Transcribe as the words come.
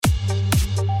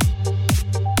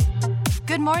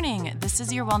morning. This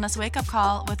is your Wellness Wake-Up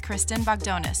Call with Kristin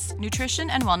Bogdonas, nutrition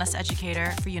and wellness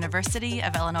educator for University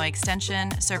of Illinois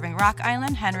Extension, serving Rock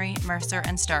Island, Henry, Mercer,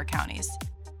 and Stark counties.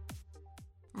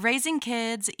 Raising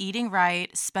kids, eating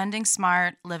right, spending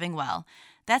smart, living well.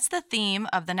 That's the theme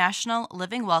of the National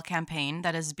Living Well campaign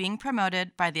that is being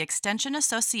promoted by the Extension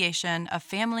Association of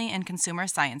Family and Consumer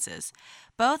Sciences,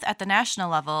 both at the national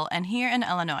level and here in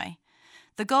Illinois.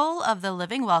 The goal of the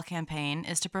Living Well campaign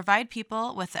is to provide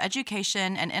people with the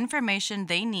education and information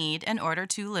they need in order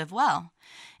to live well.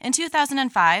 In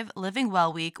 2005, Living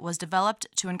Well Week was developed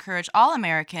to encourage all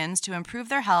Americans to improve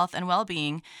their health and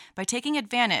well-being by taking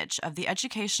advantage of the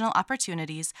educational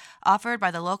opportunities offered by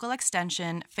the local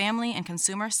extension, family, and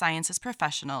consumer sciences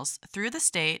professionals through the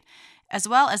state, as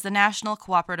well as the National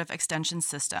Cooperative Extension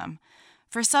System.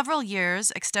 For several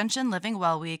years, Extension Living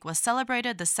Well Week was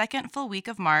celebrated the second full week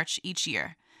of March each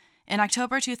year. In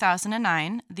October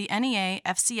 2009, the NEA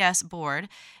FCS Board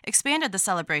expanded the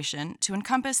celebration to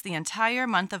encompass the entire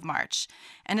month of March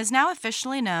and is now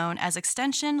officially known as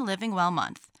Extension Living Well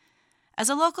Month. As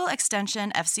a local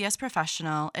Extension FCS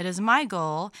professional, it is my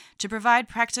goal to provide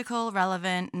practical,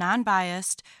 relevant,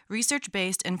 non-biased,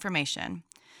 research-based information.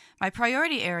 My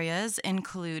priority areas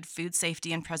include food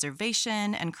safety and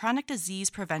preservation and chronic disease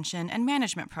prevention and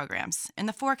management programs in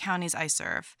the 4 counties I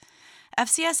serve.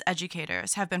 FCS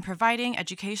educators have been providing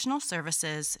educational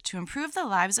services to improve the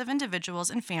lives of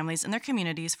individuals and families in their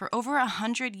communities for over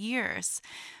 100 years.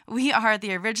 We are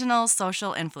the original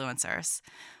social influencers.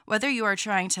 Whether you are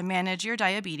trying to manage your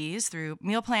diabetes through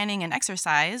meal planning and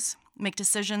exercise, make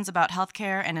decisions about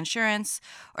healthcare and insurance,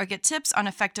 or get tips on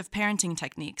effective parenting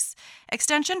techniques,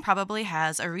 Extension probably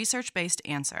has a research-based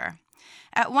answer.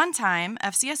 At one time,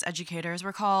 FCS educators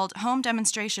were called home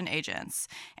demonstration agents,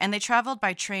 and they traveled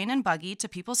by train and buggy to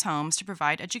people's homes to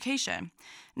provide education.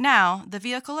 Now, the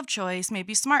vehicle of choice may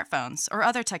be smartphones or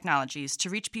other technologies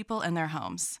to reach people in their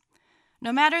homes.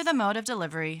 No matter the mode of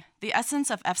delivery, the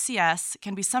essence of FCS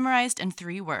can be summarized in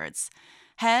 3 words: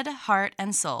 head, heart,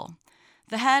 and soul.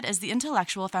 The head is the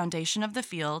intellectual foundation of the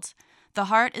field, the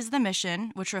heart is the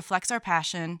mission, which reflects our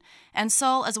passion, and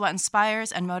soul is what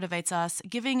inspires and motivates us,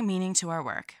 giving meaning to our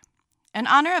work. In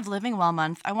honor of Living Well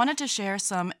Month, I wanted to share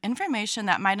some information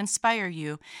that might inspire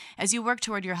you as you work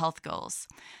toward your health goals.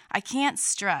 I can't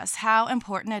stress how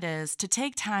important it is to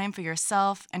take time for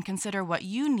yourself and consider what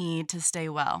you need to stay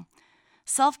well.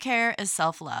 Self-care is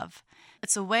self-love.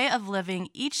 It's a way of living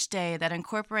each day that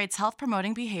incorporates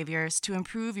health-promoting behaviors to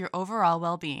improve your overall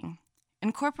well-being.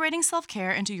 Incorporating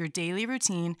self-care into your daily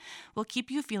routine will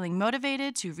keep you feeling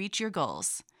motivated to reach your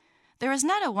goals. There is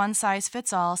not a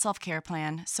one-size-fits-all self-care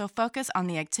plan, so focus on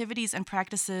the activities and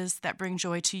practices that bring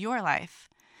joy to your life.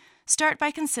 Start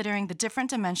by considering the different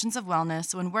dimensions of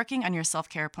wellness when working on your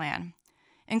self-care plan,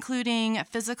 including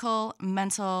physical,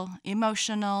 mental,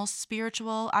 emotional,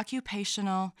 spiritual,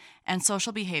 occupational, and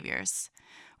social behaviors.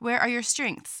 Where are your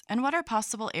strengths, and what are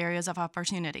possible areas of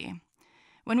opportunity?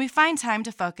 When we find time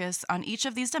to focus on each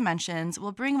of these dimensions,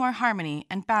 we'll bring more harmony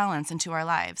and balance into our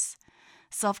lives.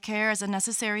 Self-care is a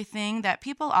necessary thing that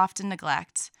people often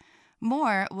neglect.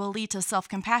 More will lead to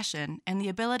self-compassion and the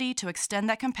ability to extend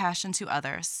that compassion to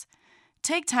others.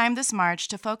 Take time this March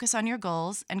to focus on your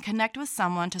goals and connect with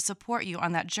someone to support you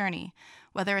on that journey,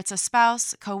 whether it's a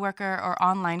spouse, coworker, or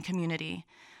online community.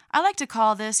 I like to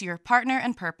call this your partner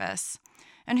in purpose.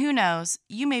 And who knows,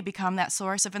 you may become that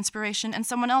source of inspiration in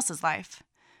someone else's life.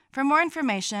 For more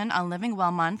information on Living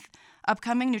Well Month,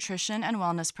 upcoming nutrition and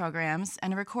wellness programs,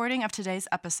 and a recording of today's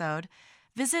episode,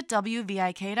 visit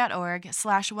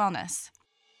wvik.org/wellness.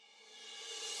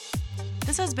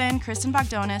 This has been Kristin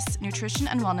Bogdonas, nutrition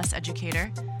and wellness educator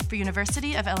for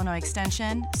University of Illinois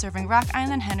Extension, serving Rock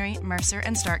Island, Henry, Mercer,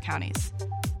 and Stark counties.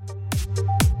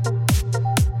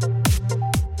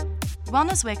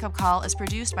 Wellness Wake Up Call is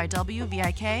produced by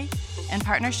WVIK in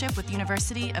partnership with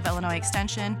University of Illinois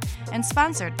Extension and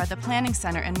sponsored by the Planning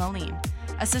Center in Moline,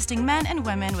 assisting men and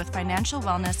women with financial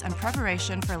wellness and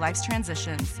preparation for life's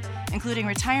transitions, including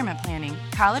retirement planning,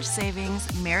 college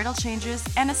savings, marital changes,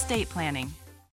 and estate planning.